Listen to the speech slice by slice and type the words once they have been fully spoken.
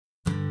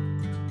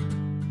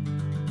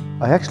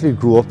I actually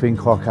grew up in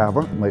Cork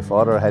Harbour. My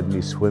father had me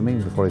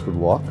swimming before I could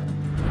walk.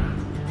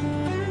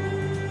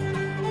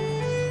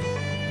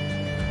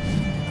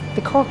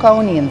 The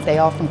Corkonians, they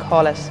often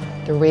call it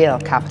the real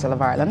capital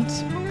of Ireland,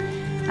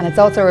 and it's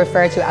also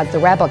referred to as the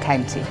Rebel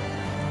County.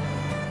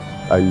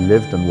 I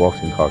lived and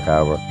worked in Cork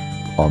Harbour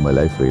all my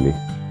life, really.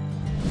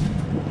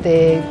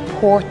 The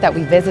port that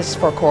we visit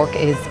for Cork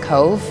is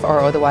Cove,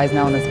 or otherwise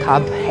known as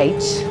Cobb H.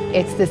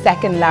 It's the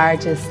second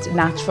largest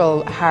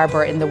natural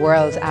harbour in the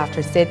world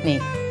after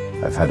Sydney.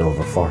 I've had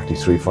over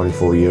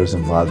 44 years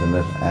involved in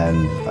it,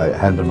 and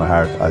hand on my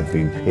heart, I've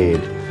been paid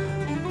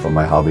for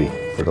my hobby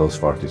for those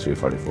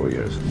 44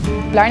 years.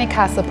 Blarney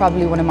Castle,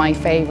 probably one of my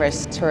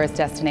favourite tourist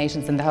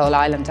destinations in the whole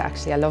island,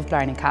 actually. I love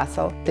Blarney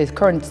Castle. The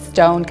current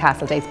stone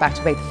castle dates back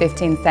to about the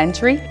 15th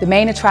century. The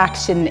main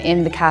attraction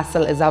in the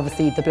castle is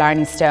obviously the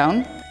Blarney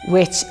Stone,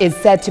 which is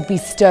said to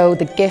bestow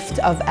the gift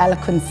of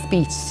eloquent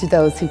speech to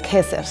those who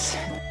kiss it.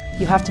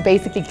 You have to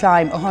basically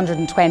climb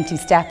 120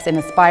 steps in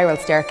a spiral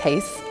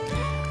staircase.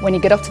 When you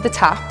get up to the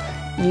top,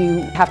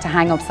 you have to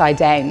hang upside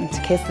down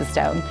to kiss the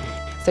stone.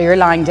 So you're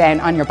lying down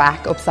on your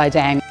back, upside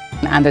down,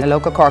 and there's a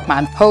local Cork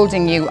man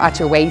holding you at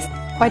your waist.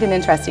 Quite an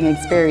interesting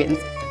experience.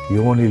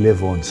 You only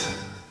live once.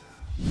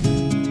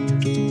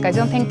 I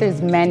don't think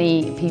there's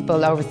many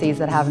people overseas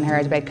that haven't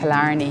heard about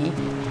Killarney.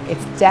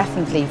 It's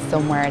definitely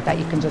somewhere that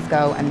you can just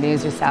go and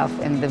lose yourself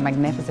in the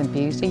magnificent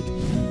beauty.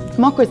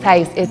 Mucker's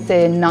House, it's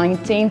a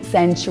 19th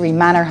century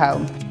manor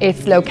home.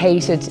 It's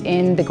located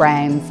in the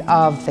grounds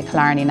of the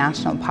Killarney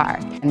National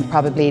Park and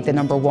probably the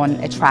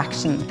 #1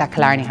 attraction that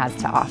Killarney has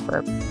to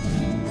offer.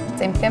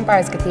 St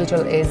Finbarr's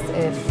Cathedral is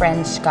a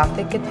French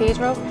Gothic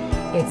cathedral.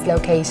 It's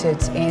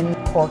located in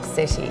Cork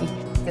City.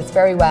 It's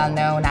very well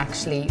known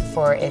actually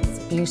for its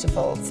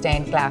beautiful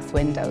stained glass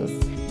windows.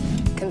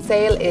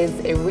 Kinsale is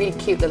a really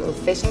cute little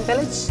fishing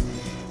village.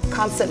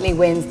 Constantly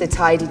wins the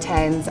tidy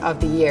towns of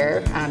the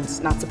year,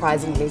 and not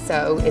surprisingly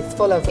so. It's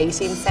full of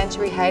 18th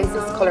century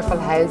houses, colourful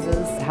houses.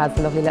 It has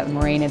a lovely little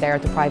marina there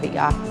with the private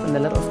yachts and the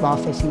little small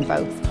fishing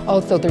boats.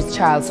 Also there's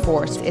Charles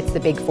Fort. It's the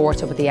big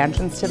fort up at the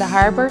entrance to the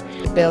harbour.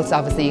 Built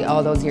obviously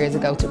all those years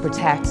ago to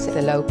protect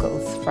the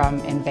locals from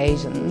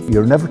invasions.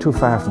 You're never too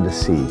far from the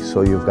sea,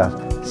 so you've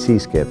got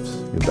seascapes,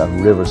 you've got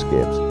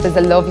riverscapes. There's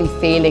a lovely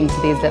feeling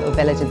to these little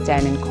villages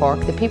down in Cork.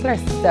 The people are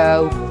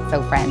so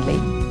friendly.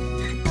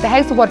 The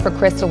House of Waterford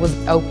Crystal was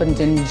opened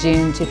in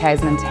June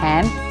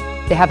 2010.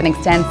 They have an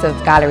extensive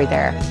gallery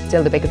there,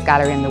 still the biggest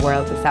gallery in the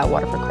world to sell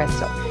Waterford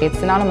Crystal. It's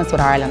synonymous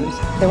with Ireland.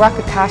 The Rock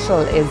of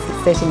Cashel is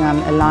sitting on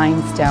a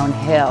limestone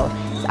hill.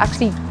 It's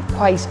actually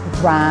quite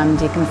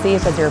grand. You can see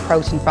it as you're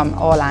approaching from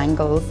all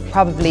angles.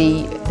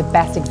 Probably the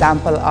best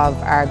example of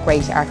our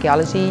great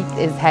archaeology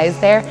is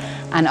housed there,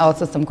 and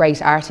also some great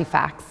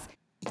artefacts.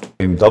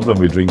 In Dublin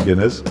we drink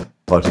Guinness,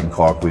 but in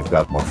Cork we've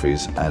got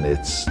Murphy's, and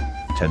it's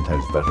 10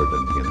 times better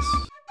than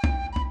Guinness.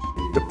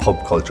 The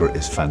pub culture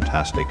is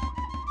fantastic.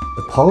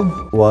 The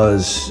pub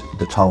was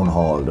the town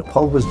hall, the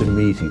pub was the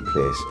meeting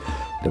place,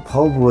 the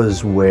pub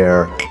was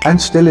where,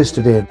 and still is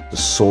today, the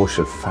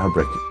social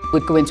fabric.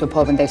 We'd go into a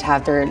pub and they'd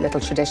have their little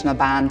traditional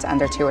band and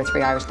their 2 or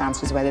 3 Irish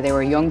dancers, whether they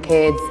were young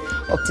kids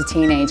up to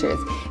teenagers.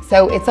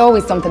 So it's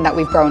always something that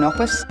we've grown up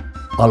with.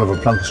 Oliver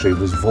Plunkett Street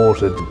was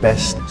voted the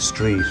best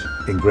street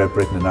in Great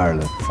Britain and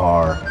Ireland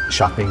for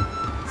shopping,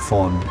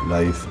 fun,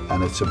 life,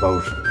 and it's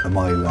about a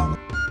mile long.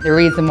 The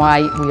reason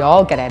why we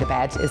all get out of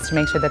bed is to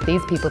make sure that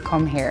these people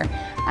come here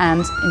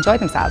and enjoy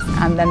themselves,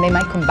 and then they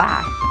might come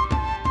back.